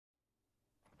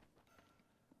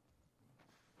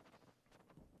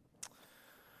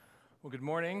Well, good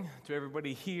morning to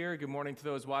everybody here. Good morning to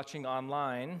those watching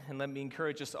online. And let me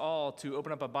encourage us all to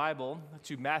open up a Bible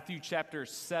to Matthew chapter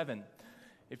 7.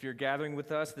 If you're gathering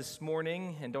with us this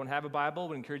morning and don't have a Bible,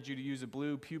 we encourage you to use a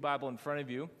blue pew Bible in front of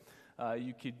you.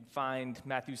 You could find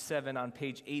Matthew 7 on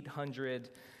page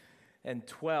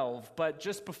 812. But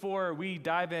just before we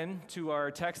dive into our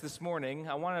text this morning,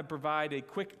 I want to provide a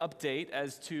quick update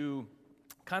as to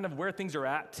kind of where things are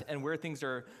at and where things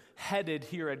are headed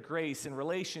here at Grace in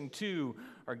relation to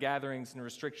our gatherings and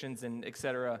restrictions and et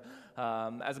cetera.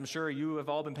 As I'm sure you have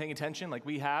all been paying attention like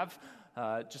we have,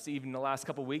 just even the last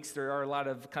couple weeks, there are a lot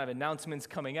of kind of announcements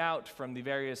coming out from the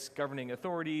various governing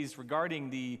authorities regarding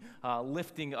the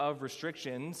lifting of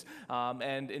restrictions.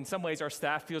 And in some ways, our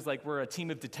staff feels like we're a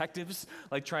team of detectives,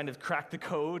 like trying to crack the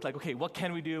code. Like, okay, what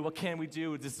can we do? What can we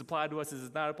do? Does this apply to us? Does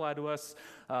this not apply to us?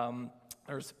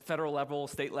 There's federal level,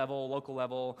 state level, local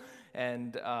level,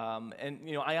 and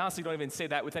I honestly don't even say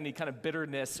that with any kind of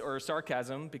bitterness or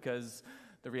sarcasm, because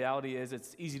the reality is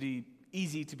it's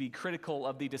easy to be critical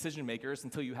of the decision makers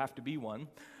until you have to be one.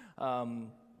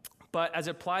 But as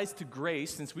it applies to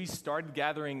Grace, since we started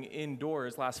gathering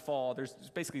indoors last fall, there's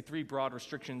basically three broad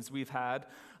restrictions we've had: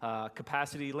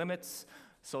 capacity limits,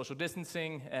 social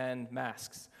distancing, and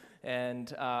masks.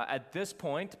 And at this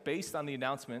point, based on the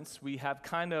announcements, we have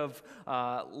kind of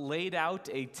laid out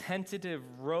a tentative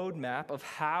roadmap of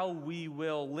how we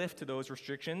will lift those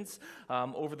restrictions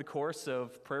over the course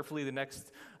of prayerfully the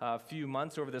next few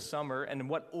months over the summer, and in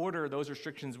what order those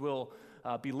restrictions will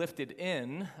be lifted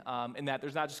in that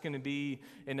there's not just going to be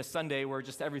in a Sunday where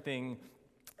just everything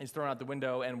is thrown out the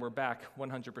window and we're back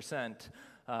 100%.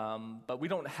 But we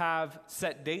don't have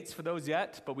set dates for those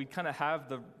yet, but we kind of have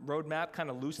the roadmap kind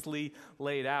of loosely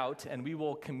laid out, and we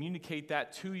will communicate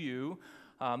that to you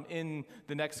in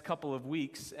the next couple of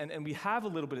weeks. And we have a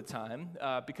little bit of time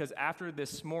because after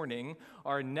this morning,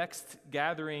 our next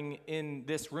gathering in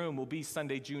this room will be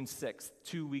Sunday, June 6th,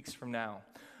 2 weeks from now.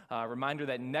 Reminder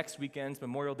that next weekend's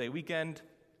Memorial Day weekend,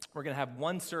 we're going to have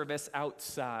one service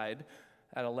outside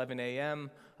at 11 a.m.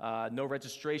 No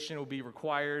registration will be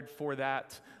required for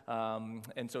that.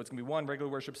 And so it's going to be one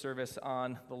regular worship service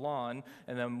on the lawn,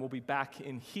 and then we'll be back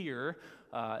in here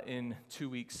in 2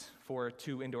 weeks for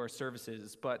 2 indoor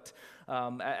services. But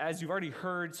as you've already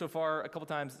heard so far a couple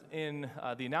times in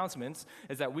the announcements,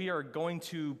 is that we are going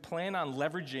to plan on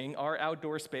leveraging our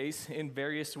outdoor space in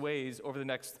various ways over the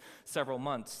next several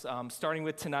months. Starting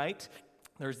with tonight,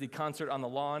 there's the concert on the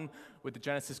lawn with the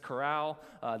Genesis Chorale.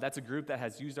 That's a group that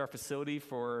has used our facility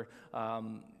for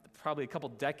probably a couple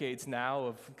decades now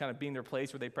of kind of being their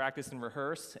place where they practice and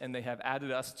rehearse, and they have added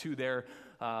us to their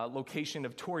location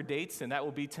of tour dates, and that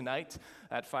will be tonight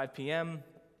at 5 p.m.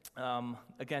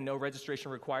 Again, no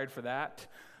registration required for that.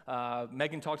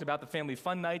 Megan talked about the family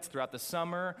fun nights throughout the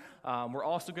summer. We're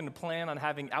also going to plan on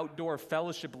having outdoor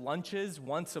fellowship lunches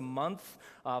once a month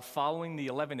following the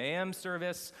 11 a.m.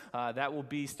 service. That will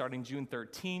be starting June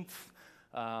 13th.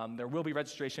 There will be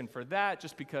registration for that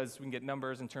just because we can get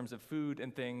numbers in terms of food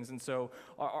and things. And so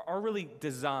our really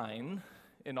design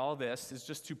in all this is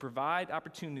just to provide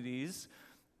opportunities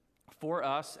for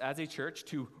us as a church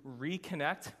to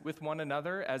reconnect with one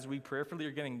another as we prayerfully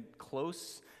are getting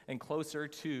close and closer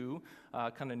to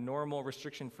kind of normal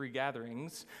restriction-free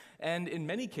gatherings. And in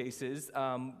many cases,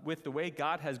 with the way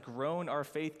God has grown our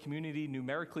faith community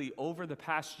numerically over the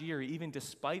past year, even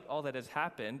despite all that has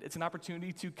happened, it's an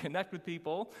opportunity to connect with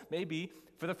people, maybe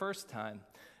for the first time,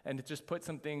 and to just put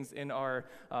some things in our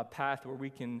path where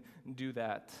we can do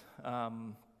that.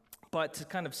 But to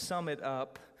kind of sum it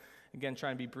up, again,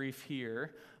 trying to be brief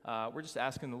here, we're just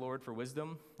asking the Lord for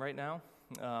wisdom right now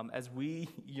as we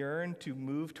yearn to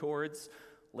move towards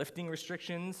lifting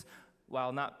restrictions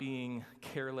while not being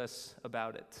careless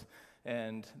about it.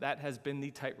 And that has been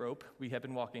the tightrope we have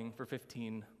been walking for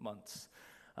 15 months.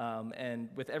 And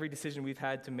with every decision we've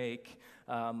had to make,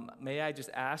 may I just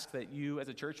ask that you as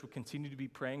a church would continue to be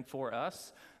praying for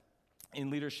us in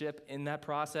leadership in that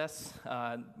process,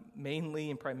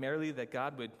 mainly and primarily that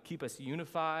God would keep us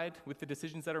unified with the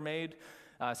decisions that are made,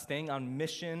 staying on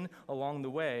mission along the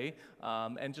way,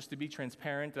 and just to be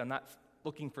transparent, I'm not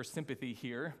looking for sympathy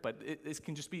here, but this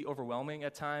can just be overwhelming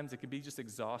at times. It can be just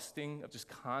exhausting of just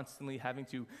constantly having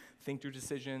to think through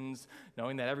decisions,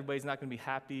 knowing that everybody's not going to be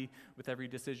happy with every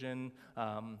decision,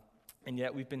 and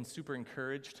yet we've been super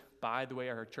encouraged by the way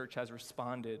our church has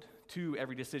responded to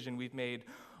every decision we've made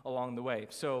along the way.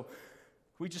 So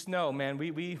we just know, man,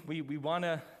 we want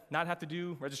to not have to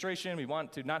do registration. We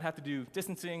want to not have to do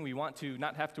distancing. We want to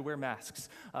not have to wear masks.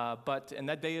 And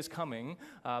that day is coming,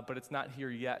 but it's not here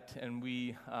yet. And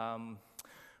we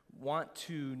want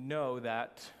to know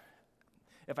that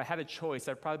If I had a choice,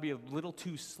 I'd probably be a little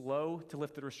too slow to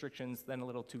lift the restrictions than a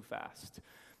little too fast.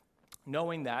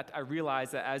 Knowing that, I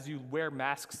realize that as you wear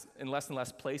masks in less and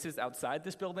less places outside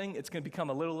this building, it's going to become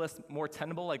a little less more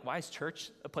tenable. Like, why is church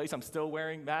a place I'm still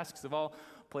wearing masks of all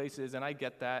places? And I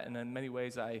get that, and in many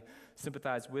ways I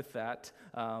sympathize with that.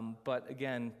 But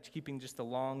again, keeping just a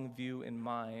long view in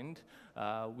mind,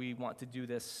 we want to do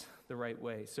this the right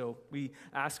way. So we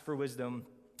ask for wisdom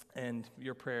and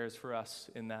your prayers for us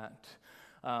in that.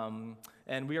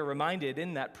 And we are reminded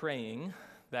in that praying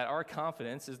that our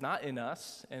confidence is not in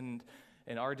us and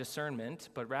in our discernment,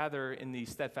 but rather in the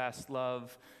steadfast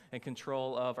love and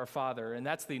control of our Father. And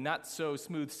that's the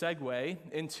not-so-smooth segue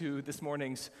into this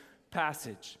morning's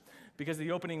passage, because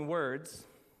the opening words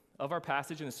of our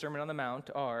passage in the Sermon on the Mount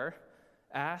are,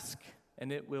 "Ask, and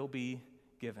it will be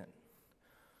given."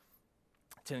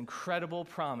 It's an incredible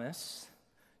promise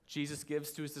Jesus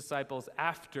gives to his disciples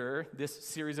after this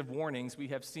series of warnings we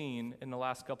have seen in the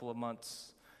last couple of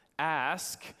months.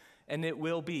 Ask, and it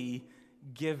will be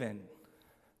given.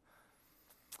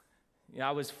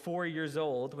 I was 4 years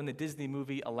old when the Disney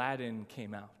movie Aladdin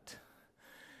came out.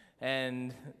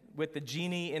 And with the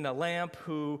genie in a lamp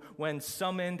who, when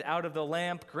summoned out of the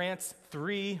lamp, grants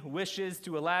 3 wishes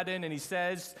to Aladdin, and he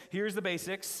says, here's the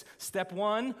basics. Step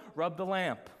 1, rub the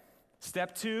lamp.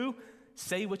 Step 2,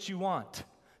 say what you want.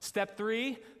 Step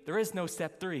 3, there is no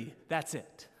step 3. That's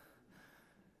it.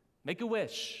 Make a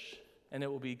wish, and it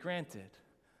will be granted.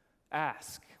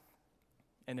 Ask,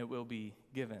 and it will be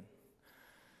given.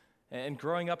 And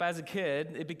growing up as a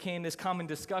kid, it became this common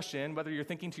discussion, whether you're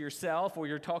thinking to yourself or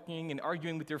you're talking and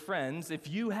arguing with your friends, if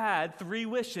you had 3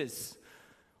 wishes,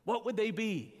 what would they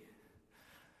be?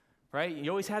 Right? You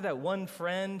always had that one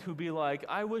friend who'd be like,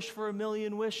 I wish for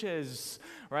 1,000,000 wishes,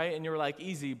 right? And you were like,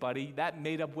 easy, buddy. That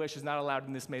made-up wish is not allowed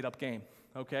in this made-up game,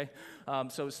 okay?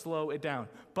 So slow it down.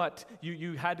 But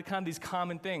you had to kind of these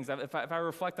common things. If I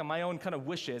reflect on my own kind of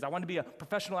wishes, I wanted to be a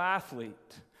professional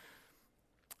athlete.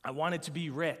 I wanted to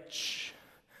be rich.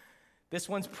 This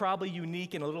one's probably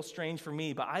unique and a little strange for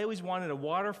me, but I always wanted a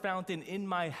water fountain in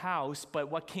my house, but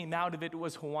what came out of it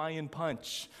was Hawaiian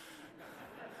Punch.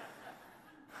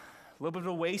 A little bit of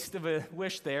a waste of a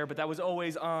wish there, but that was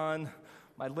always on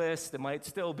my list. It might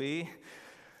still be.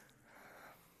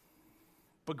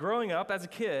 But growing up as a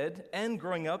kid and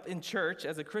growing up in church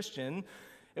as a Christian,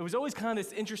 it was always kind of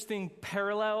this interesting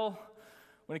parallel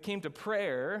when it came to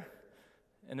prayer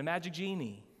and the magic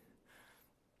genie.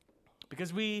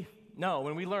 Because we know,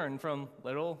 when we learn from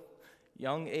little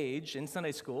young age in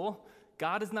Sunday school,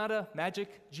 God is not a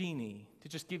magic genie to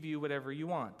just give you whatever you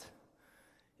want.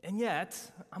 And yet,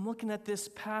 I'm looking at this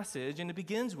passage, and it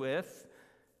begins with,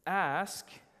 ask,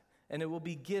 and it will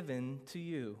be given to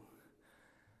you.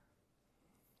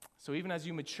 So even as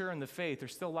you mature in the faith,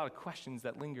 there's still a lot of questions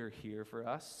that linger here for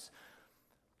us.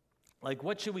 Like,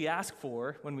 what should we ask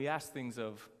for when we ask things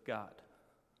of God?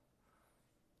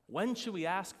 When should we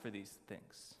ask for these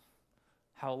things?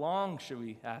 How long should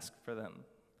we ask for them?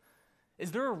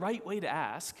 Is there a right way to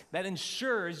ask that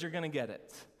ensures you're going to get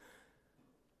it?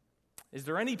 Is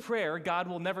there any prayer God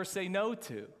will never say no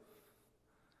to?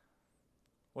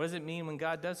 What does it mean when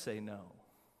God does say no?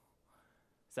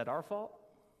 Is that our fault?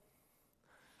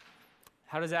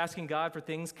 How does asking God for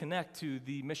things connect to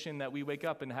the mission that we wake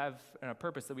up and have, and a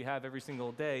purpose that we have every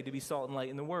single day to be salt and light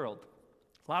in the world?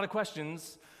 A lot of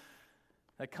questions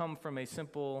that come from a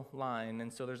simple line,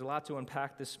 and so there's a lot to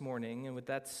unpack this morning. And with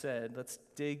that said, let's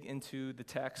dig into the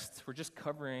text. We're just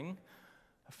covering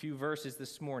a few verses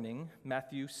this morning,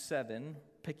 Matthew 7,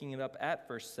 picking it up at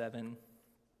verse 7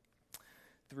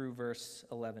 through verse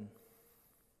 11.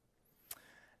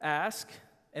 Ask,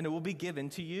 and it will be given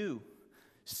to you.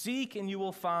 Seek, and you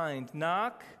will find.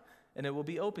 Knock, and it will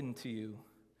be opened to you.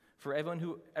 For everyone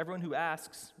who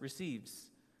asks receives.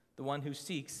 The one who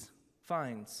seeks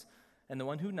finds. And the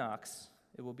one who knocks,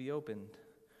 it will be opened.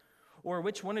 Or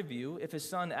which one of you, if his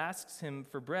son asks him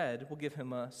for bread, will give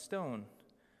him a stone?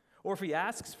 Or if he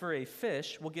asks for a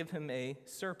fish, will give him a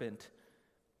serpent?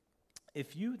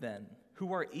 If you then,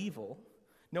 who are evil,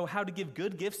 know how to give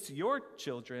good gifts to your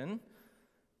children,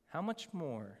 how much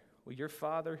more will your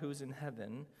Father who is in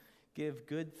heaven give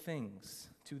good things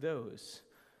to those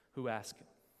who ask him?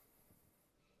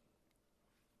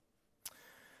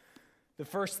 The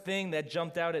first thing that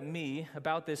jumped out at me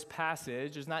about this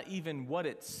passage is not even what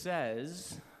it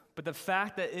says, but the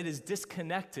fact that it is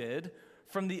disconnected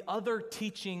from the other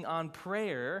teaching on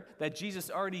prayer that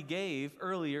Jesus already gave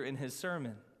earlier in his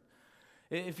sermon.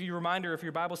 If your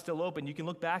Bible's still open, you can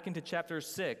look back into chapter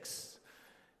 6.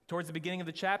 Towards the beginning of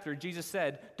the chapter, Jesus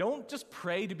said, don't just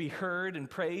pray to be heard and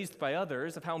praised by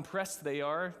others of how impressed they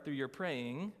are through your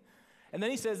praying. And then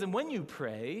he says, and when you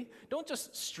pray, don't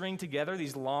just string together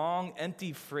these long,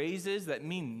 empty phrases that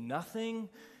mean nothing.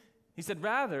 He said,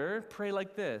 rather, pray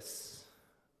like this: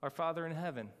 Our Father in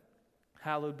heaven,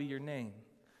 hallowed be your name.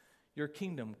 Your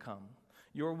kingdom come.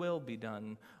 Your will be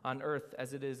done on earth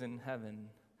as it is in heaven.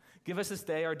 Give us this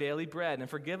day our daily bread, and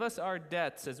forgive us our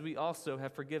debts as we also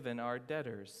have forgiven our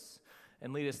debtors.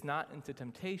 And lead us not into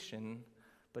temptation,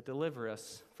 but deliver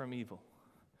us from evil.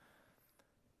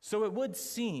 So it would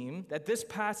seem that this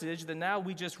passage that now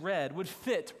we just read would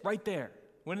fit right there,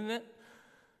 wouldn't it?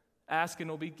 Ask and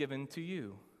it will be given to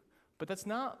you. But that's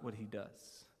not what he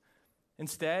does.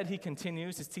 Instead, he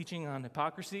continues his teaching on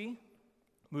hypocrisy,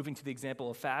 moving to the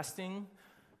example of fasting,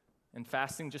 and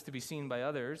fasting just to be seen by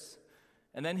others.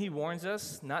 And then he warns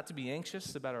us not to be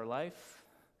anxious about our life,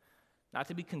 not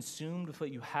to be consumed with what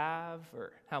you have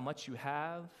or how much you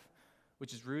have,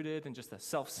 which is rooted in just a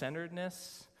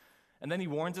self-centeredness. And then he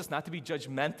warns us not to be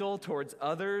judgmental towards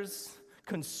others,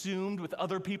 consumed with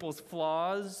other people's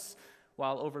flaws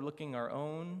while overlooking our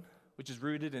own, which is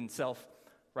rooted in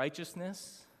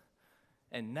self-righteousness.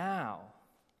 And now,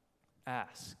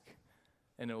 ask,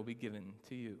 and it will be given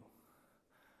to you.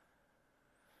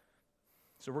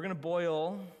 So we're going to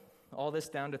boil all this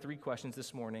down to 3 questions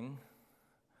this morning.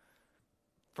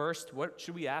 First, what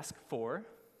should we ask for?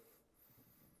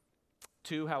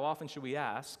 2, how often should we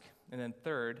ask? And then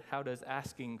third, how does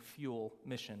asking fuel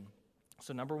mission?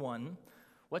 So number 1,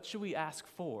 what should we ask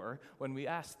for when we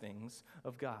ask things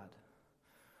of God?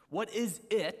 What is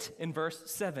it in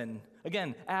verse 7?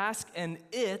 Again, ask and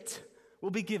it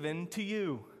will be given to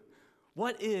you.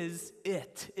 What is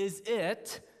it? Is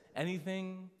it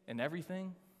anything and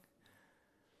everything?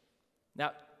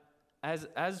 Now,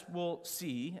 as we'll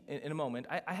see in a moment,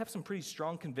 I have some pretty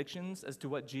strong convictions as to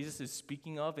what Jesus is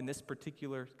speaking of in this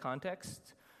particular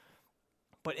context.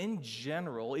 But in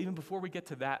general, even before we get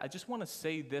to that, I just want to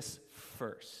say this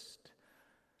first.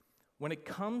 When it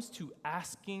comes to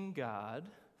asking God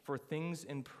for things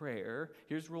in prayer,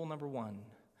 here's rule number 1.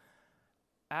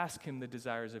 Ask him the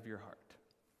desires of your heart.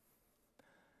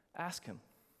 Ask him.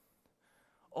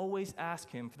 Always ask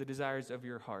him for the desires of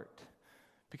your heart.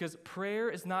 Because prayer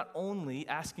is not only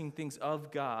asking things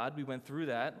of God, we went through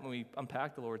that when we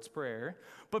unpacked the Lord's Prayer,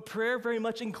 but prayer very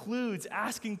much includes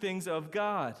asking things of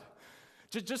God.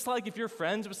 Just like if you're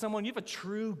friends with someone, you have a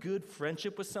true good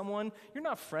friendship with someone, you're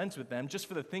not friends with them just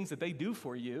for the things that they do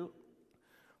for you.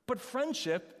 But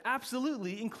friendship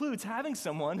absolutely includes having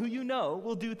someone who you know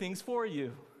will do things for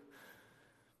you.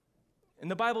 And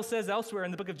the Bible says elsewhere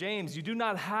in the book of James, you do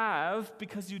not have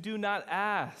because you do not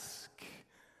ask.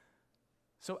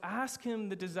 So ask him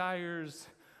the desires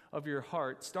of your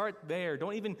heart. Start there.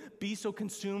 Don't even be so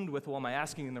consumed with, well, am I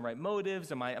asking in the right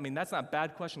motives? I mean, that's not a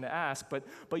bad question to ask, but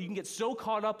you can get so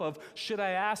caught up of, should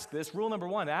I ask this? Rule number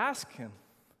 1, ask him.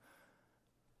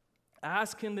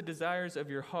 Ask him the desires of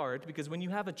your heart, because when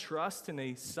you have a trust in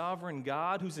a sovereign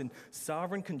God who's in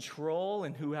sovereign control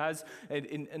and who has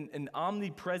an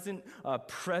omnipresent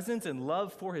presence and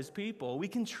love for his people, we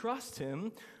can trust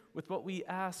him with what we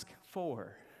ask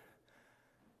for,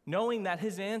 knowing that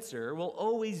his answer will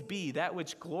always be that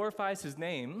which glorifies his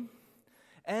name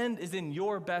and is in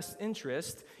your best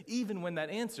interest, even when that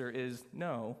answer is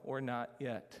no or not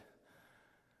yet.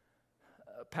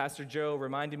 Pastor Joe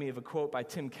reminded me of a quote by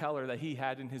Tim Keller that he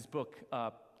had in his book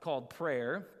called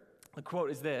Prayer. The quote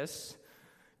is this: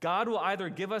 God will either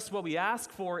give us what we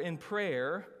ask for in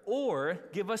prayer or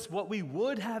give us what we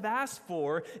would have asked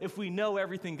for if we know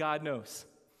everything God knows.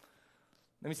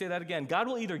 Let me say that again. God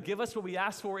will either give us what we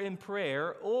ask for in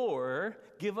prayer or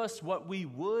give us what we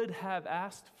would have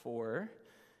asked for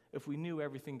if we knew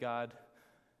everything God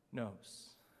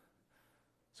knows.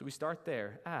 So we start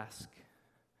there. Ask.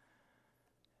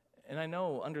 And I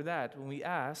know under that, when we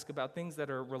ask about things that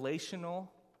are relational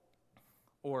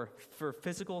or for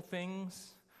physical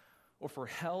things or for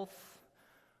health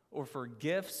or for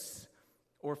gifts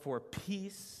or for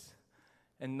peace,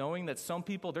 and knowing that some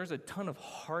people, there's a ton of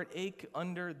heartache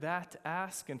under that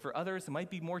ask, and for others, it might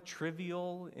be more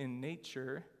trivial in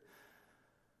nature,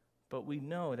 but we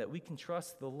know that we can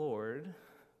trust the Lord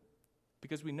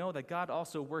because we know that God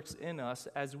also works in us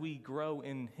as we grow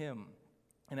in him.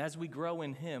 And as we grow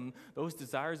in him, those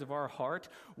desires of our heart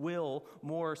will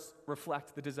more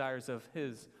reflect the desires of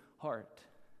his heart.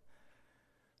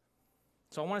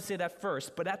 So I want to say that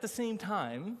first, but at the same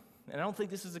time, and I don't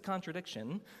think this is a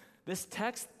contradiction, this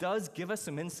text does give us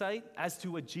some insight as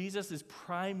to what Jesus is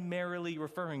primarily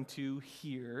referring to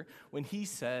here when he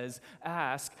says,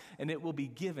 ask and it will be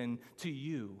given to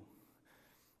you.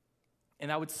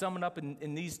 And I would sum it up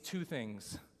in these 2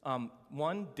 things.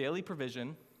 1, daily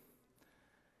provision.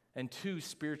 and 2,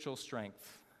 spiritual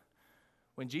strength.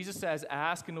 When Jesus says,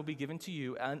 ask and it will be given to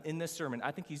you, and in this sermon,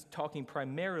 I think he's talking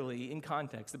primarily in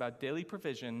context about daily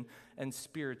provision and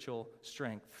spiritual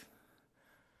strength.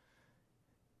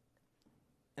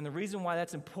 And the reason why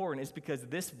that's important is because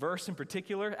this verse in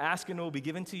particular, ask and it will be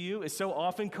given to you, is so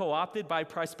often co-opted by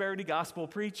prosperity gospel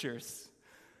preachers.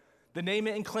 The name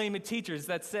it and claim it teachers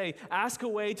that say, ask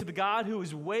away to the God who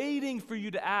is waiting for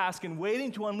you to ask and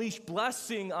waiting to unleash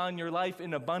blessing on your life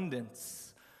in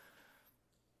abundance.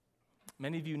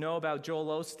 Many of you know about Joel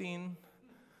Osteen.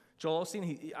 Joel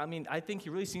Osteen, I think he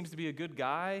really seems to be a good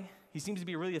guy. He seems to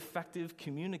be a really effective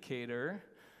communicator.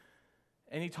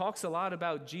 And he talks a lot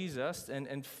about Jesus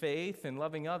and faith and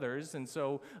loving others. And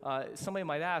so somebody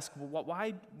might ask, well,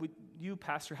 why would you,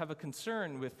 Pastor, have a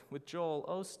concern with Joel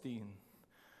Osteen?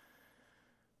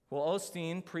 Well,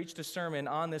 Osteen preached a sermon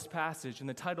on this passage, and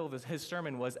the title of his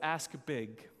sermon was Ask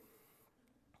Big.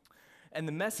 And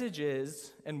the message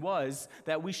is, and was,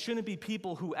 that we shouldn't be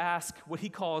people who ask what he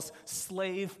calls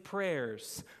slave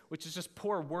prayers, which is just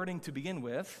poor wording to begin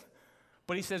with.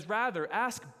 But he says, rather,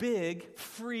 ask big,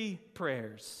 free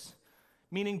prayers,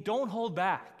 meaning don't hold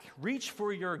back, reach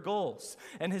for your goals.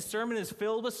 And his sermon is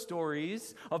filled with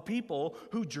stories of people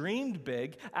who dreamed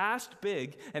big, asked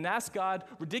big, and asked God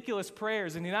ridiculous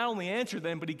prayers, and he not only answered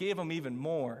them, but he gave them even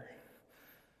more.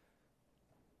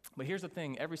 But here's the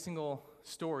thing, every single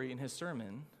story in his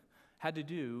sermon had to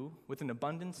do with an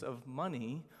abundance of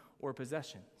money or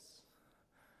possessions.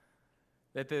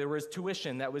 That there was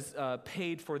tuition that was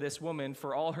paid for this woman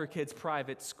for all her kids'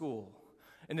 private school.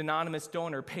 An anonymous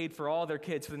donor paid for all their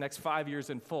kids for the next 5 years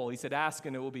in full. He said, ask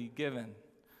and it will be given.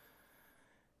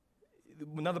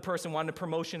 Another person wanted a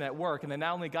promotion at work, and they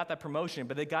not only got that promotion,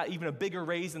 but they got even a bigger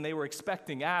raise than they were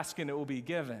expecting. Ask and it will be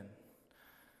given.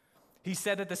 He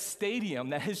said at the stadium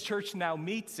that his church now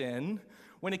meets in,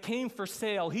 when it came for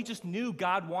sale, he just knew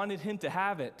God wanted him to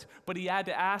have it, but he had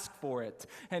to ask for it.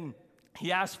 And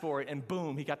he asked for it, and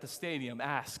boom, he got the stadium.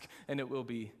 Ask, and it will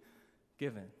be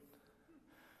given.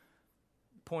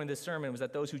 The point of this sermon was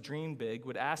that those who dream big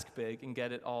would ask big and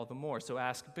get it all the more. So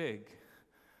ask big.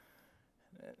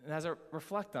 And as I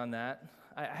reflect on that,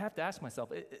 I have to ask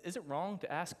myself, is it wrong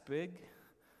to ask big?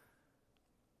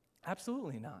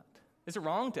 Absolutely not. Is it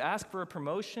wrong to ask for a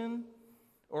promotion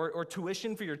or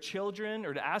tuition for your children,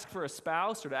 or to ask for a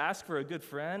spouse, or to ask for a good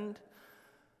friend?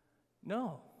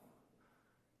 No.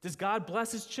 Does God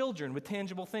bless his children with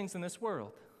tangible things in this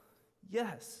world?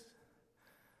 Yes.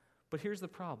 But here's the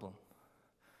problem.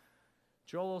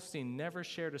 Joel Osteen never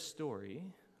shared a story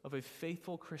of a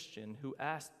faithful Christian who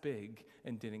asked big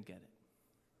and didn't get it.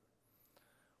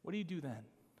 What do you do then?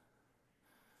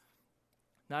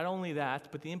 Not only that,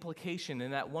 but the implication,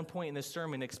 and at one point in the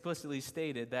sermon explicitly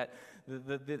stated that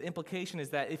the implication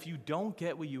is that if you don't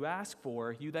get what you ask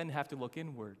for, you then have to look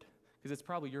inward, because it's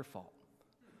probably your fault.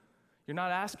 You're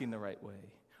not asking the right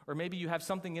way. Or maybe you have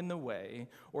something in the way,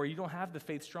 or you don't have the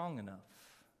faith strong enough.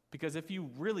 Because if you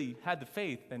really had the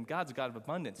faith, then God's a God of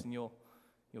abundance, and you'll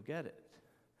get it.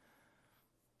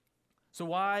 So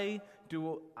while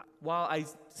I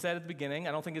said at the beginning,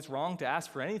 I don't think it's wrong to ask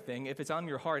for anything. If it's on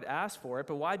your heart, ask for it.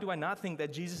 But why do I not think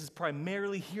that Jesus is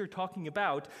primarily here talking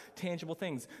about tangible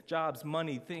things, jobs,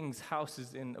 money, things,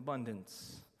 houses in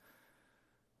abundance?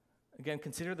 Again,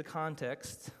 consider the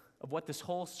context of what this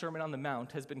whole Sermon on the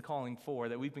Mount has been calling for,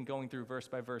 that we've been going through verse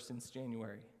by verse since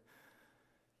January.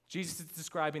 Jesus is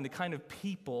describing the kind of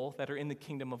people that are in the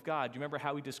kingdom of God. Do you remember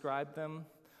how he described them?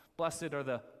 Blessed are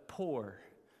the poor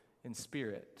in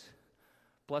spirit.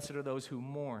 Blessed are those who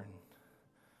mourn.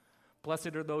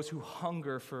 Blessed are those who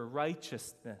hunger for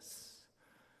righteousness.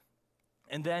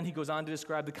 And then he goes on to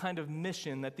describe the kind of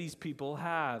mission that these people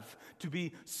have, to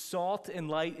be salt and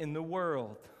light in the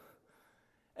world.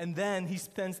 And then he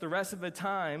spends the rest of the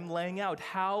time laying out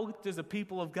how does a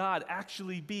people of God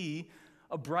actually be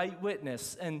a bright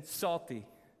witness and salty.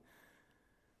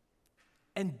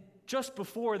 And just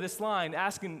before this line,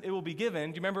 asking it will be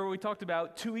given, do you remember what we talked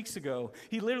about 2 weeks ago?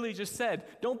 He literally just said,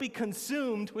 don't be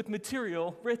consumed with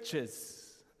material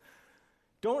riches.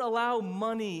 Don't allow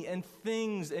money and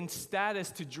things and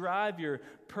status to drive your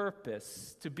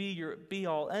purpose, to be your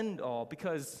be-all, end-all,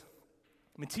 because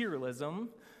materialism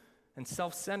and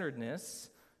self-centeredness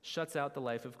shuts out the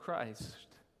life of Christ.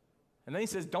 And then he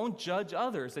says, don't judge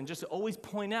others and just always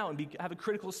point out and have a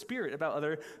critical spirit about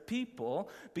other people,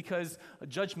 because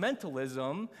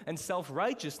judgmentalism and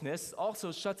self-righteousness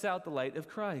also shuts out the light of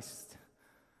Christ.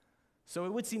 So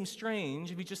it would seem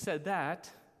strange if he just said that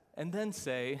and then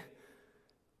say,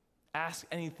 ask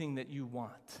anything that you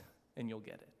want and you'll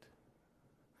get it.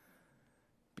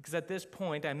 Because at this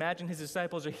point, I imagine his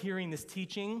disciples are hearing this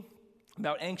teaching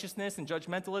about anxiousness and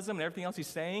judgmentalism and everything else he's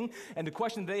saying. And the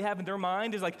question they have in their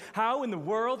mind is like, how in the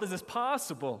world is this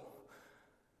possible?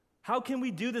 How can we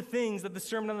do the things that the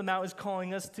Sermon on the Mount is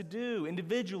calling us to do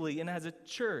individually and as a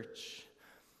church?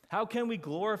 How can we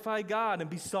glorify God and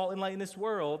be salt and light in this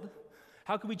world?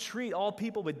 How can we treat all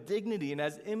people with dignity and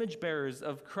as image bearers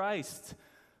of Christ,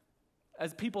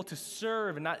 as people to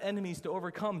serve and not enemies to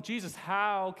overcome? Jesus,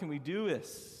 how can we do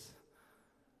this?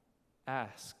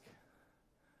 Ask,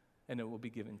 and it will be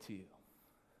given to you.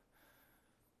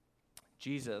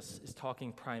 Jesus is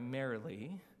talking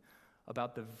primarily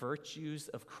about the virtues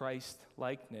of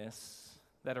Christ-likeness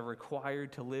that are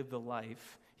required to live the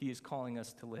life he is calling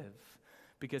us to live,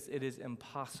 because it is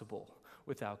impossible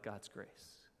without God's grace.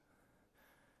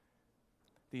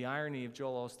 The irony of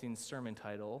Joel Osteen's sermon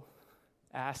title,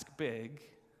 Ask Big,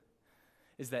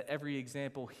 is that every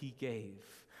example he gave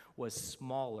was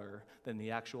smaller than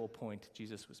the actual point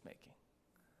Jesus was making.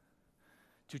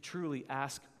 To truly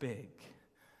ask big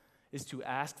is to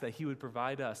ask that he would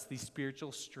provide us the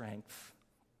spiritual strength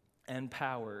and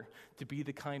power to be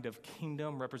the kind of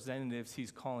kingdom representatives he's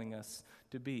calling us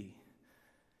to be.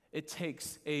 It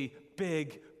takes a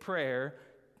big prayer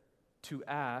to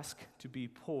ask to be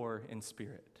poor in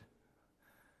spirit.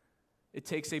 It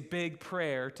takes a big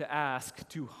prayer to ask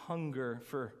to hunger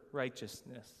for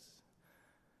righteousness.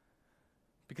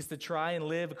 Because to try and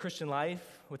live a Christian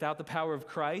life without the power of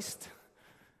Christ,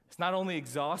 it's not only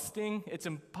exhausting, it's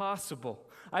impossible.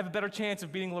 I have a better chance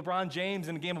of beating LeBron James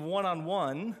in a game of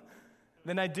one-on-one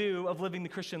than I do of living the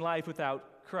Christian life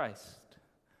without Christ.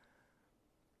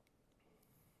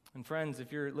 And friends,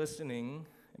 if you're listening,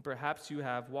 and perhaps you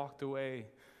have walked away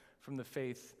from the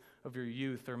faith of your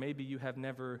youth, or maybe you have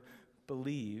never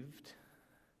believed,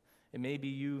 and maybe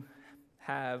you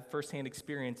have firsthand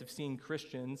experience of seeing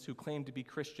Christians who claim to be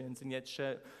Christians and yet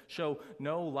show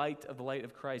no light of the light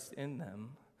of Christ in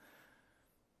them,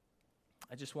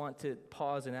 I just want to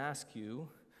pause and ask you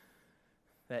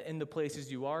that in the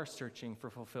places you are searching for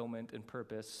fulfillment and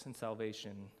purpose and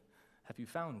salvation, have you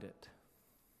found it?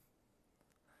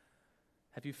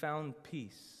 Have you found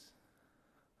peace?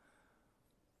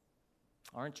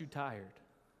 Aren't you tired?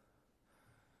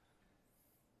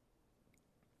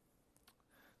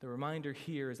 The reminder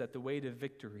here is that the way to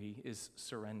victory is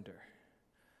surrender.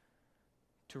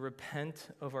 To repent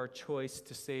of our choice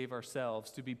to save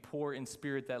ourselves, to be poor in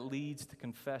spirit that leads to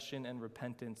confession and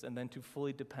repentance, and then to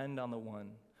fully depend on the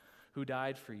one who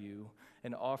died for you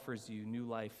and offers you new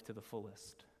life to the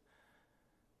fullest.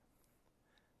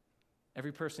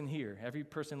 Every person here, every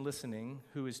person listening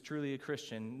who is truly a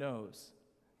Christian knows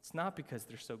it's not because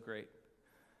they're so great.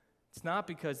 It's not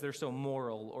because they're so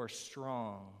moral or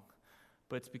strong,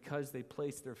 but it's because they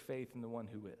place their faith in the one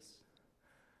who is.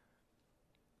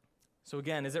 So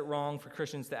again, is it wrong for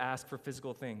Christians to ask for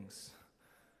physical things?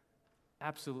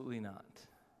 Absolutely not.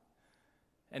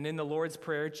 And in the Lord's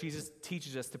Prayer, Jesus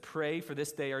teaches us to pray for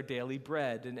this day our daily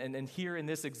bread. And here in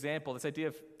this example, this idea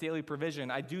of daily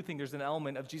provision, I do think there's an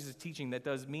element of Jesus' teaching that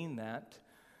does mean that,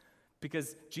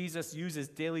 because Jesus uses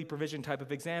daily provision type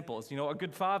of examples. You know, a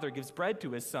good father gives bread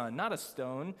to his son, not a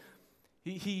stone.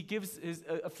 He gives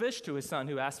a fish to his son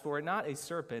who asks for it, not a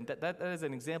serpent. That is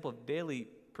an example of daily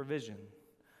provision,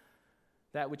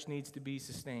 that which needs to be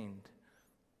sustained.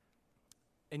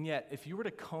 And yet, if you were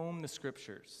to comb the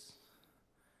scriptures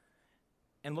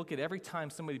and look at every time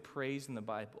somebody prays in the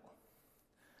Bible,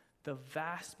 the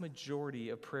vast majority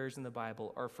of prayers in the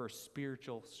Bible are for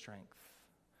spiritual strength,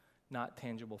 not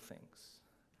tangible things.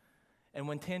 And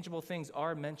when tangible things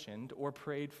are mentioned or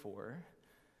prayed for,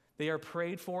 they are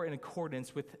prayed for in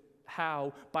accordance with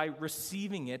how, by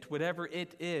receiving it, whatever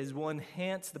it is, will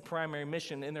enhance the primary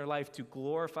mission in their life to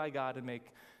glorify God and make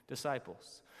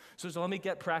disciples. So let me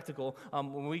get practical.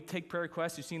 When we take prayer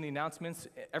requests, you've seen the announcements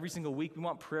every single week. We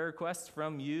want prayer requests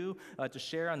from you to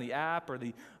share on the app or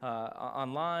the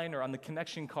online or on the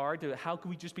connection card. How can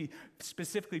we just be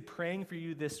specifically praying for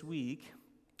you this week?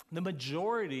 The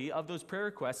majority of those prayer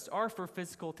requests are for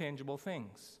physical, tangible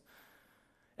things.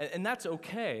 And that's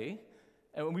okay.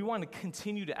 And we want to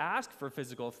continue to ask for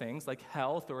physical things like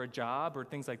health or a job or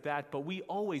things like that. But we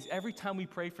always, every time we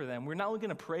pray for them, we're not only going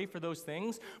to pray for those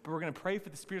things, but we're going to pray for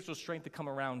the spiritual strength to come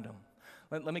around them.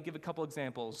 Let me give a couple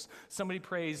examples. Somebody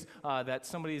prays that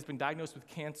somebody has been diagnosed with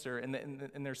cancer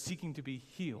and they're seeking to be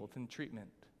healed in treatment.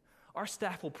 Our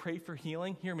staff will pray for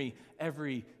healing, hear me,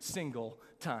 every single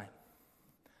time.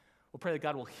 We'll pray that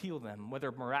God will heal them, whether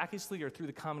miraculously or through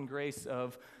the common grace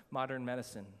of modern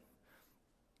medicine.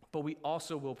 But we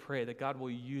also will pray that God will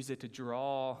use it to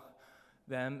draw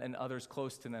them and others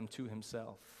close to them to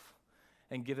himself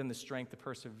and give them the strength to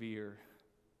persevere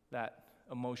that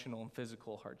emotional and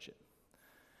physical hardship.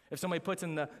 If somebody puts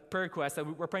in the prayer request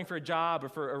that we're praying for a job or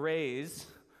for a raise,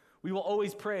 we will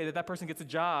always pray that that person gets a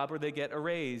job or they get a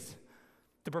raise,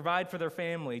 to provide for their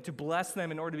family, to bless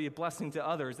them in order to be a blessing to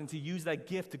others, and to use that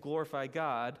gift to glorify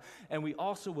God. And we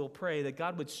also will pray that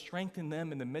God would strengthen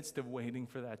them in the midst of waiting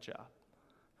for that job.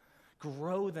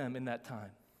 Grow them in that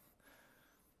time.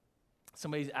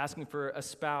 Somebody's asking for a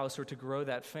spouse or to grow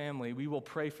that family, we will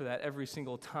pray for that every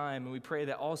single time. And we pray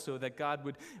that also that God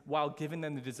would, while giving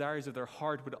them the desires of their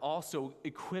heart, would also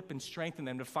equip and strengthen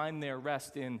them to find their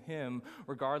rest in Him,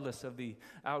 regardless of the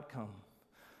outcome.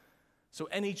 So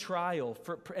any trial,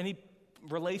 for any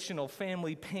relational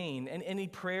family pain, and any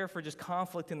prayer for just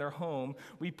conflict in their home,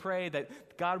 we pray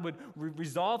that God would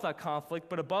resolve that conflict,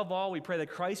 but above all, we pray that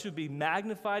Christ would be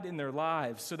magnified in their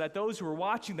lives so that those who are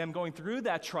watching them going through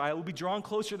that trial will be drawn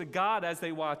closer to God as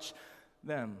they watch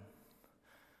them.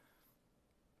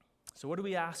 So what do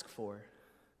we ask for?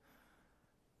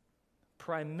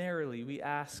 Primarily, we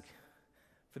ask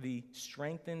for the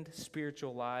strengthened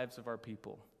spiritual lives of our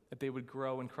people, that they would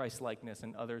grow in Christ's likeness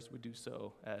and others would do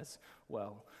so as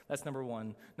well. That's number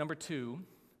one. Number two,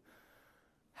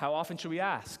 how often should we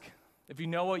ask? If you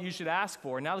know what you should ask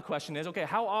for, now the question is, okay,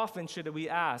 how often should we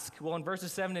ask? Well, in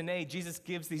verses 7 and 8, Jesus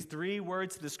gives these three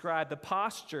words to describe the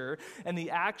posture and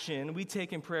the action we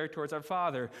take in prayer towards our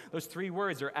Father. Those three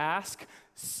words are ask,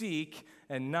 seek,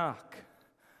 and knock.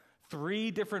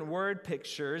 Three different word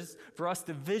pictures for us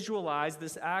to visualize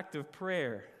this act of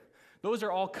prayer. Those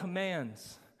are all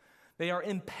commands. They are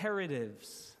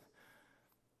imperatives.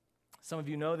 Some of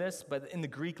you know this, but in the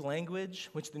Greek language,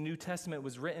 which the New Testament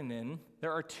was written in,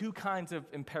 there are two kinds of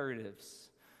imperatives.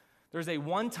 There's a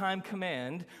one-time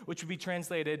command, which would be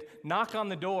translated, knock on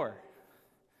the door.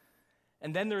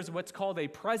 And then there's what's called a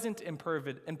present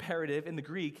imperative in the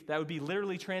Greek that would be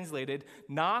literally translated,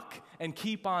 knock and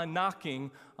keep on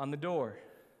knocking on the door.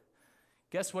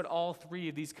 Guess what all three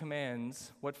of these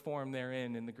commands, what form they're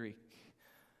in the Greek?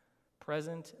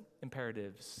 Present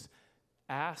imperatives.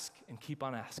 Ask and keep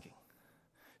on asking.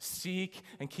 Seek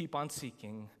and keep on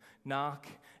seeking. Knock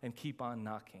and keep on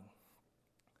knocking.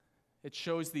 It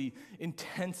shows the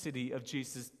intensity of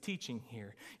Jesus' teaching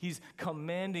here. He's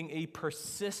commanding a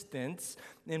persistence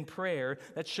in prayer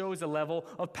that shows a level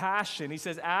of passion. He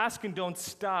says, ask and don't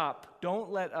stop. Don't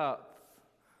let up.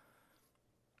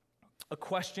 A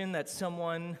question that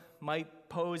someone might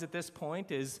pose at this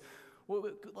point is, well,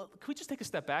 can we just take a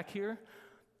step back here?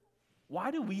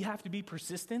 Why do we have to be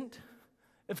persistent?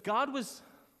 If God was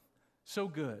so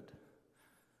good,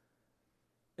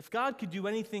 if God could do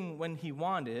anything when He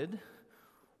wanted,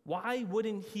 why would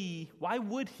He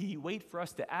wait for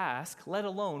us to ask, let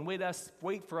alone wait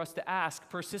for us to ask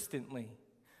persistently?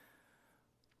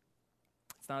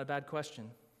 It's not a bad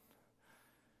question.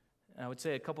 And I would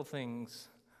say a couple things.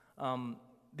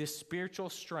 This spiritual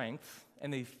strength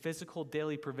and the physical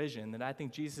daily provision that I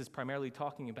think Jesus is primarily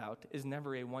talking about is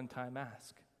never a one-time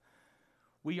ask.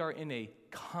 We are in a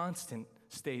constant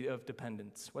state of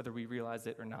dependence, whether we realize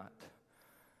it or not.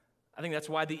 I think that's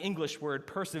why the English word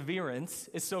perseverance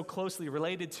is so closely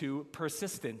related to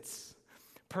persistence.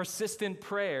 Persistent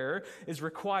prayer is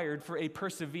required for a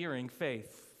persevering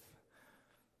faith.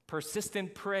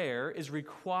 Persistent prayer is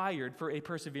required for a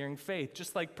persevering faith,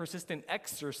 just like persistent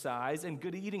exercise and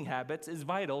good eating habits is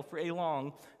vital for a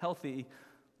long, healthy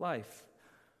life.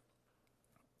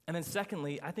 And then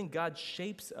secondly, I think God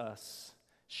shapes us,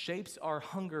 shapes our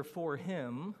hunger for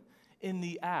Him in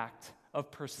the act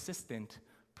of persistent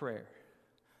prayer.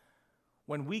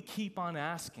 When we keep on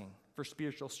asking for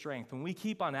spiritual strength, when we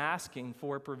keep on asking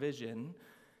for provision,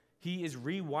 He is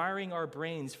rewiring our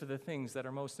brains for the things that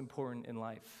are most important in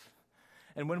life.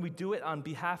 And when we do it on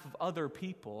behalf of other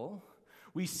people,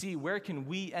 we see where can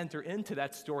we enter into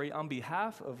that story on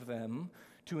behalf of them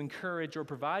to encourage or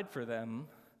provide for them,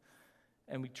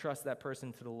 and we trust that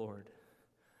person to the Lord.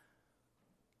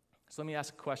 So let me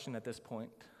ask a question at this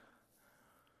point.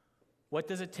 What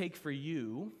does it take for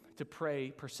you to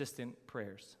pray persistent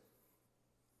prayers?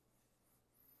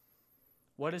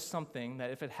 What is something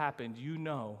that if it happened, you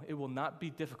know it will not be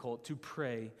difficult to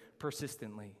pray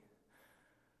persistently?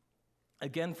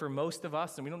 Again, for most of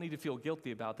us, and we don't need to feel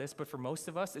guilty about this, but for most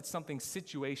of us, it's something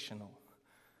situational.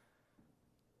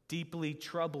 Deeply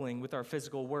troubling with our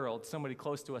physical world. Somebody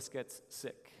close to us gets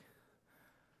sick.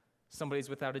 Somebody's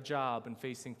without a job and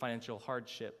facing financial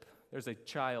hardship. There's a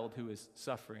child who is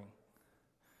suffering.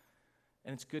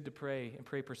 And it's good to pray and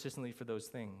pray persistently for those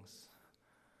things.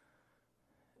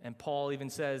 And Paul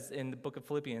even says in the book of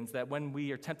Philippians that when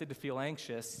we are tempted to feel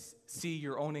anxious, see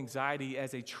your own anxiety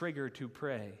as a trigger to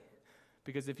pray.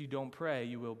 Because if you don't pray,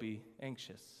 you will be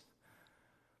anxious.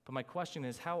 But my question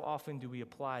is, how often do we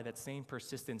apply that same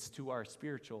persistence to our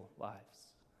spiritual lives?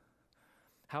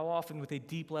 How often, with a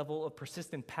deep level of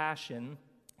persistent passion,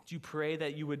 do you pray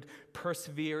that you would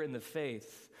persevere in the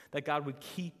faith, that God would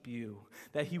keep you,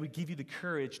 that He would give you the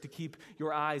courage to keep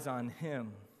your eyes on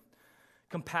Him?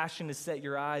 Compassion to set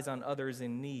your eyes on others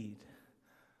in need.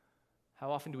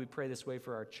 How often do we pray this way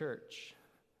for our church?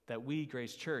 That we,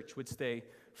 Grace Church, would stay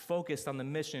focused on the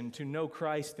mission to know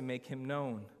Christ and make Him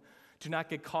known. To not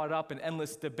get caught up in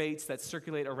endless debates that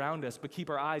circulate around us, but keep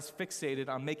our eyes fixated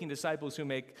on making disciples who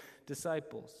make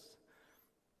disciples.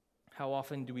 How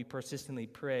often do we persistently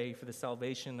pray for the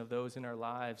salvation of those in our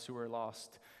lives who are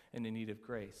lost and in need of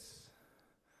grace?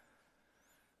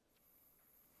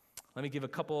 Let me give a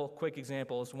couple quick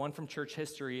examples, one from church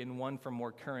history and one from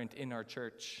more current in our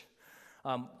church.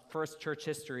 First, church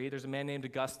history. There's a man named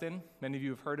Augustine. Many of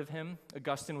you have heard of him.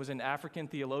 Augustine was an African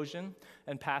theologian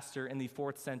and pastor in the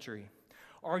 4th century,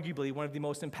 arguably one of the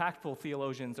most impactful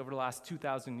theologians over the last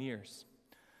 2,000 years.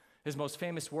 His most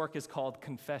famous work is called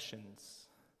Confessions.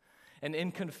 And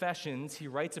in Confessions, he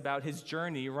writes about his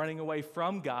journey running away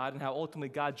from God and how ultimately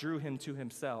God drew him to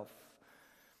Himself.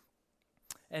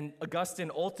 And Augustine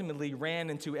ultimately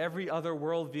ran into every other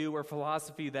worldview or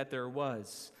philosophy that there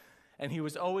was. And he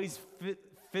was always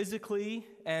physically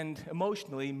and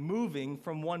emotionally moving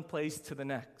from one place to the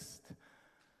next,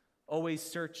 always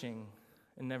searching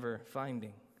and never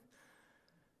finding.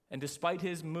 And despite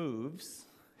his moves,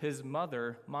 his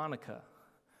mother, Monica,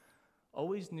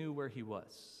 always knew where he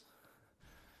was,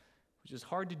 which is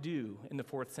hard to do in the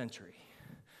 4th century.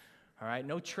 All right,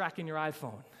 no tracking your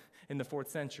iPhone in the 4th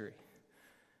century.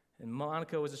 And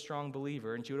Monica was a strong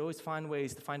believer, and she would always find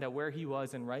ways to find out where he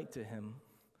was and write to him.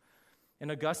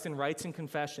 And Augustine writes in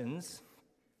Confessions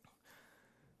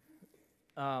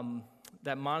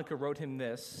that Monica wrote him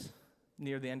this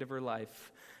near the end of her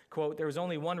life. Quote, "There was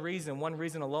only one reason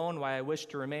alone why I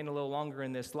wished to remain a little longer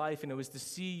in this life, and it was to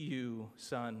see you,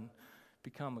 son,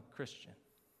 become a Christian."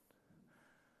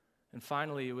 And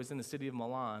finally, it was in the city of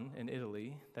Milan in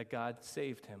Italy that God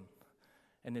saved him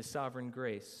and His sovereign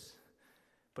grace.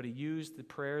 But He used the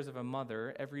prayers of a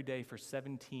mother every day for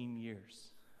 17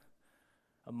 years.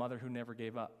 A mother who never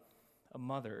gave up. A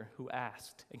mother who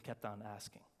asked and kept on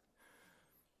asking.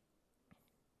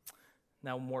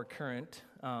 Now, more current,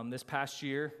 this past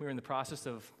year, we were in the process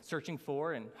of searching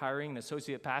for and hiring an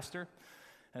associate pastor.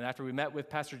 And after we met with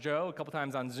Pastor Joe a couple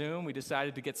times on Zoom, we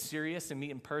decided to get serious and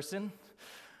meet in person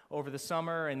over the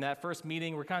summer. And that first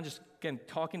meeting, we're kind of just, again,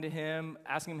 talking to him,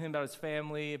 asking him about his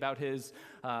family, about his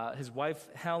wife,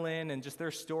 Helen, and just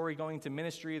their story going to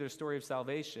ministry, their story of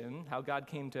salvation, how God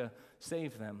came to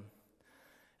save them.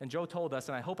 And Joe told us,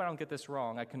 and I hope I don't get this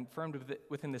wrong, I confirmed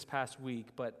with him this past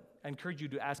week, but I encourage you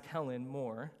to ask Helen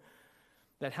more,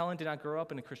 that Helen did not grow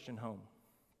up in a Christian home.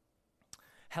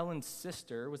 Helen's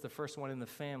sister was the first one in the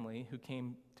family who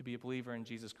came to be a believer in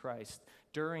Jesus Christ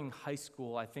during high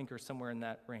school, I think, or somewhere in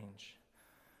that range.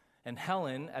 And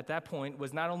Helen, at that point,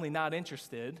 was not only not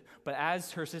interested, but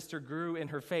as her sister grew in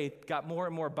her faith, got more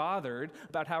and more bothered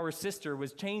about how her sister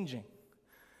was changing.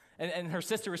 And her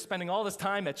sister was spending all this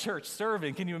time at church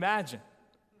serving. Can you imagine?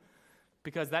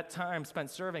 Because that time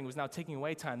spent serving was now taking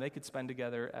away time they could spend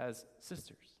together as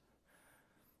sisters.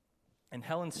 And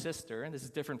Helen's sister, and this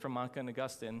is different from Monica and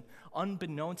Augustine,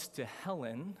 unbeknownst to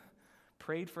Helen,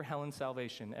 prayed for Helen's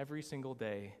salvation every single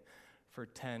day for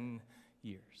 10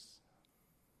 years.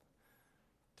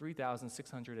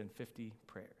 3,650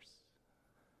 prayers.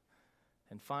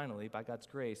 And finally, by God's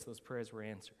grace, those prayers were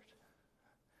answered.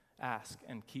 Ask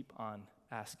and keep on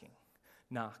asking.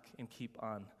 Knock and keep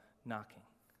on knocking.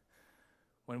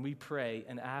 When we pray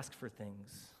and ask for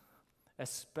things,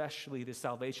 especially the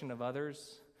salvation of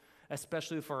others,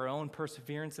 especially for our own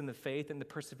perseverance in the faith and the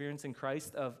perseverance in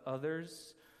Christ of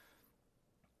others,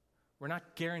 we're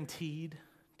not guaranteed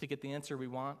to get the answer we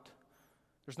want.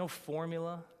 There's no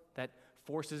formula that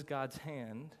forces God's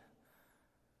hand,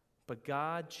 but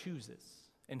God chooses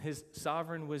in His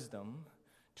sovereign wisdom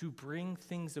to bring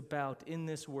things about in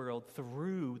this world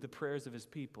through the prayers of His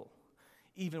people,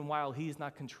 even while He is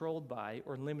not controlled by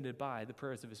or limited by the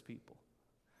prayers of His people.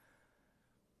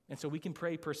 And so we can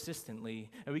pray persistently,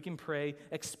 and we can pray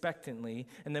expectantly,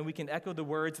 and then we can echo the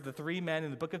words of the 3 men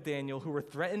in the book of Daniel who were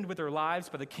threatened with their lives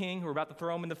by the king who were about to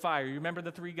throw them in the fire. You remember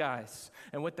the 3 guys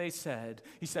and what they said.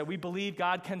 He said, "We believe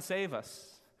God can save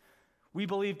us. We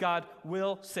believe God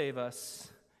will save us."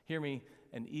 Hear me,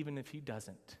 and even if He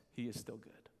doesn't, He is still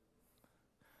good.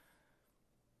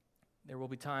 There will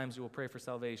be times we will pray for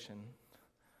salvation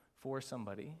for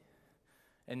somebody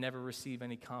and never receive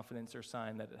any confidence or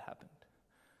sign that it happened.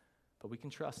 But we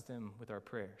can trust Him with our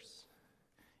prayers,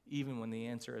 even when the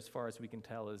answer, as far as we can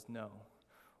tell, is no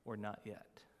or not yet.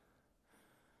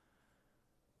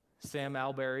 Sam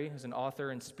Alberry is an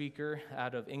author and speaker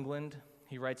out of England.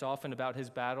 He writes often about his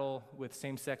battle with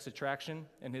same-sex attraction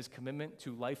and his commitment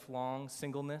to lifelong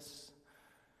singleness.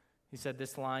 He said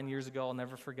this line years ago, I'll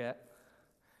never forget.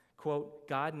 Quote,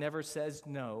 God never says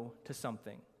no to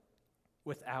something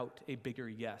without a bigger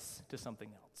yes to something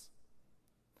else.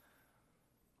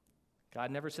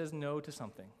 God never says no to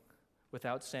something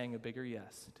without saying a bigger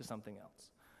yes to something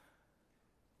else.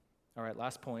 All right,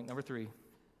 last point, number 3.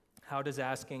 How does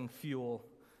asking fuel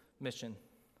mission?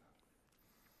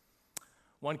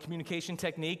 One communication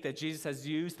technique that Jesus has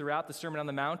used throughout the Sermon on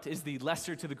the Mount is the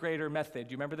lesser to the greater method.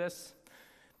 Do you remember this?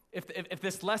 If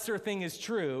this lesser thing is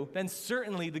true, then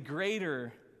certainly the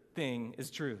greater thing is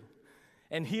true.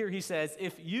 And here he says,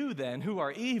 if you then, who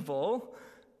are evil,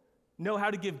 know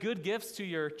how to give good gifts to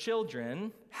your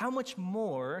children, how much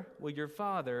more will your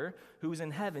Father who is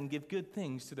in heaven give good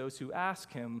things to those who ask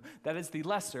him? That is the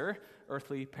lesser,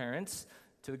 earthly parents,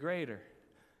 to the greater,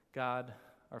 God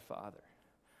our Father.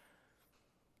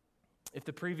 If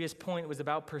the previous point was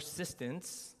about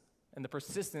persistence, and the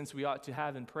persistence we ought to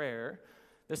have in prayer,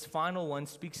 this final one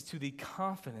speaks to the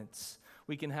confidence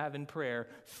we can have in prayer,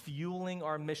 fueling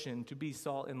our mission to be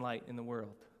salt and light in the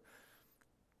world.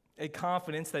 A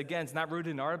confidence that, again, is not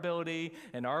rooted in our ability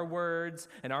and our words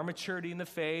and our maturity in the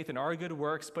faith and our good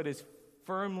works, but is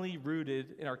firmly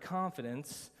rooted in our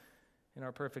confidence in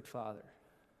our perfect Father.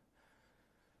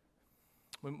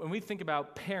 When we think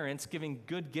about parents giving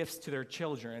good gifts to their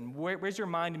children, where's your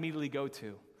mind immediately go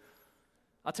to?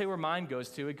 I'll tell you where mine goes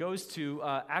to. It goes to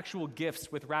actual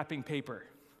gifts with wrapping paper,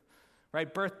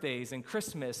 right? Birthdays and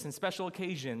Christmas and special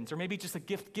occasions, or maybe just a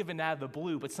gift given out of the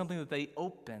blue, but something that they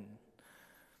open.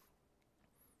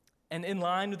 And in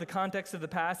line with the context of the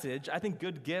passage, I think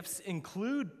good gifts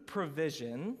include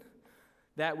provision,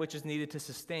 that which is needed to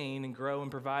sustain and grow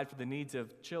and provide for the needs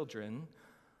of children.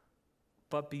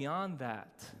 But beyond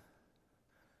that,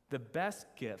 the best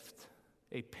gift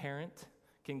a parent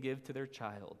can give to their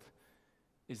child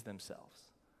is themselves.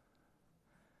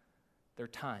 Their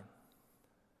time,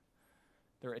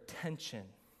 their attention,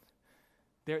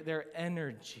 their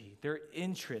energy, their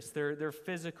interest, their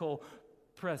physical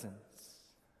presence.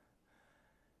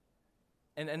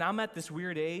 And I'm at this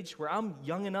weird age where I'm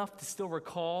young enough to still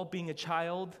recall being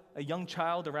a young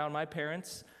child around my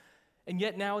parents, and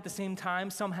yet now at the same time,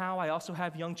 somehow I also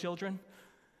have young children.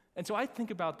 And so I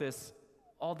think about this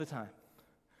all the time.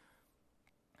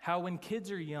 How when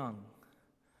kids are young,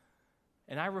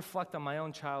 and I reflect on my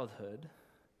own childhood,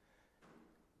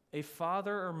 a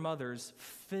father or mother's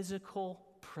physical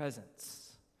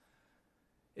presence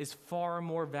is far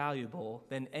more valuable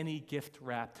than any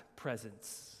gift-wrapped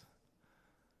presents.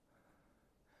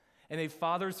 And a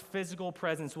father's physical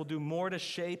presence will do more to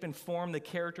shape and form the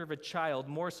character of a child,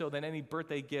 more so than any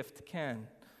birthday gift can.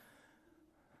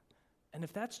 And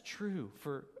if that's true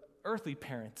for earthly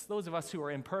parents, those of us who are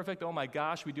imperfect, oh my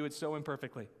gosh, we do it so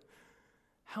imperfectly.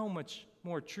 How much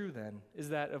more true then is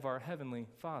that of our Heavenly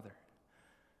Father,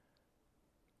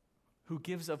 who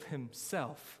gives of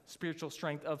himself, spiritual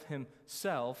strength of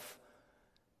himself,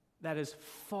 that is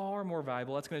far more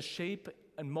valuable. That's going to shape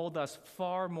and mold us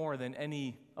far more than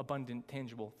any abundant,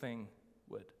 tangible thing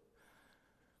would.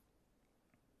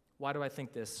 Why do I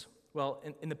think this? Well,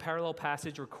 in the parallel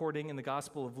passage recording in the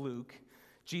Gospel of Luke,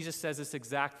 Jesus says this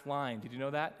exact line. Did you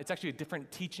know that? It's actually a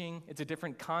different teaching. It's a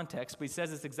different context, but he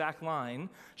says this exact line,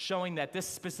 showing that this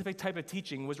specific type of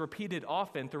teaching was repeated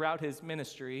often throughout his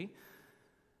ministry.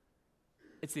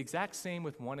 It's the exact same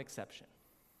with one exception.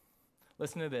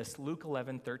 Listen to this, Luke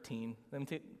 11:13.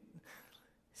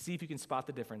 See if you can spot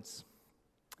the difference.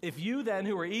 If you then,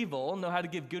 who are evil, know how to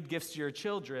give good gifts to your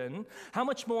children, how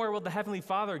much more will the Heavenly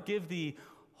Father give the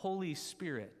Holy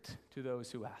Spirit to those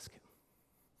who ask him?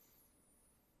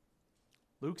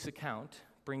 Luke's account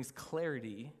brings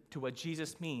clarity to what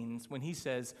Jesus means when he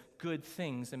says good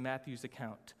things in Matthew's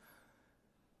account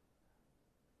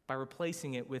by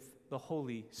replacing it with the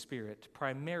Holy Spirit.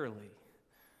 Primarily,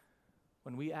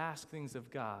 when we ask things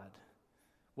of God,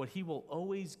 what he will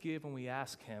always give when we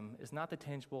ask him is not the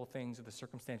tangible things or the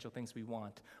circumstantial things we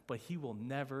want, but he will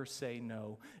never say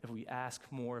no if we ask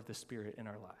more of the Spirit in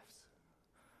our lives.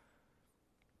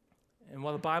 And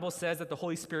while the Bible says that the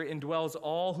Holy Spirit indwells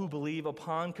all who believe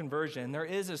upon conversion, there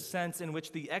is a sense in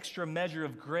which the extra measure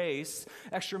of grace,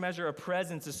 extra measure of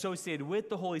presence associated with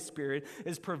the Holy Spirit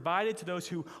is provided to those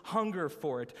who hunger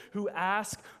for it, who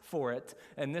ask for it.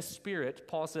 And this Spirit,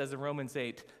 Paul says in Romans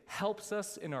 8, helps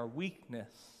us in our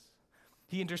weakness.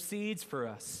 He intercedes for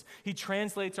us. He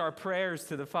translates our prayers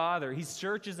to the Father. He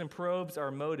searches and probes our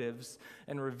motives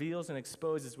and reveals and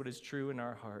exposes what is true in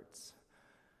our hearts.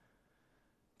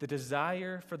 The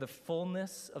desire for the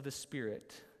fullness of the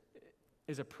Spirit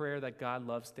is a prayer that God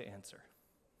loves to answer.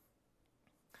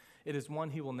 It is one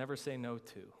he will never say no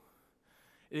to.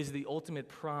 It is the ultimate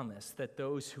promise that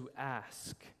those who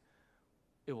ask,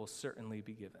 it will certainly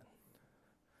be given.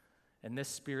 And this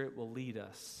Spirit will lead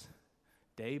us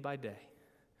day by day.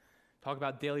 Talk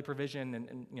about daily provision,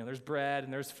 and there's bread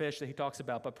and there's fish that he talks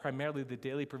about, but primarily the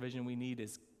daily provision we need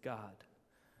is God,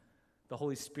 the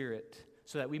Holy Spirit,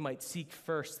 so that we might seek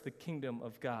first the kingdom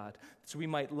of God, so we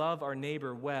might love our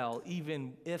neighbor well,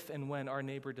 even if and when our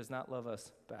neighbor does not love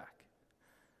us back.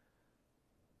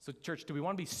 So church, do we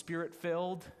want to be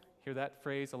Spirit-filled? Hear that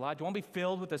phrase a lot. Do you want to be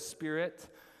filled with the Spirit?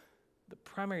 The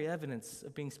primary evidence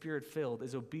of being Spirit-filled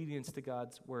is obedience to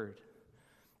God's word.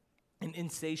 An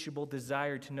insatiable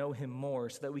desire to know him more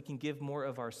so that we can give more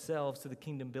of ourselves to the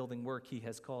kingdom-building work he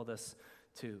has called us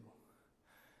to.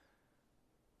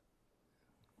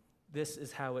 This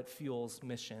is how it fuels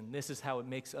mission. This is how it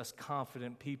makes us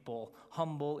confident people,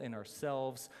 humble in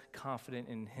ourselves, confident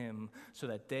in him, so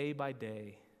that day by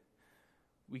day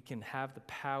we can have the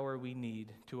power we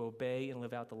need to obey and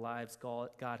live out the lives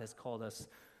God has called us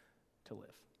to live.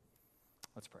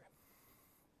 Let's pray.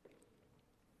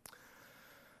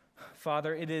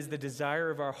 Father, it is the desire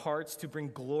of our hearts to bring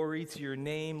glory to your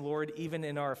name, Lord, even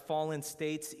in our fallen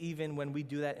states, even when we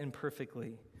do that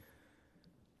imperfectly.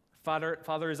 Father,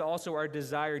 it is also our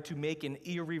desire to make an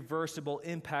irreversible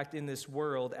impact in this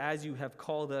world as you have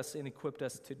called us and equipped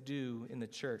us to do in the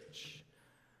church.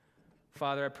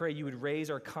 Father, I pray you would raise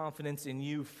our confidence in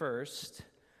you first,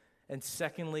 and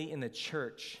secondly in the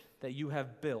church that you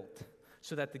have built,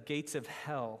 so that the gates of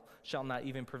hell shall not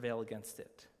even prevail against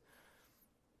it.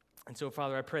 And so,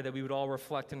 Father, I pray that we would all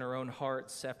reflect in our own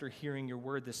hearts after hearing your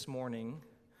word this morning,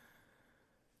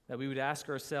 that we would ask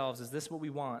ourselves, is this what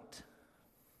we want?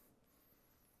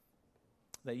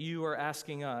 That you are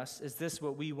asking us, is this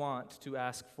what we want to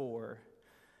ask for?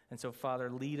 And so,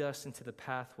 Father, lead us into the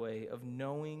pathway of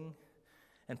knowing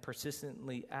and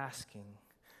persistently asking,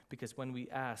 because when we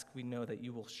ask, we know that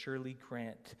you will surely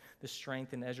grant the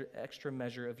strength and extra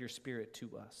measure of your Spirit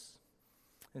to us.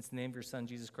 In the name of your Son,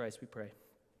 Jesus Christ, we pray.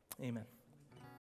 Amen.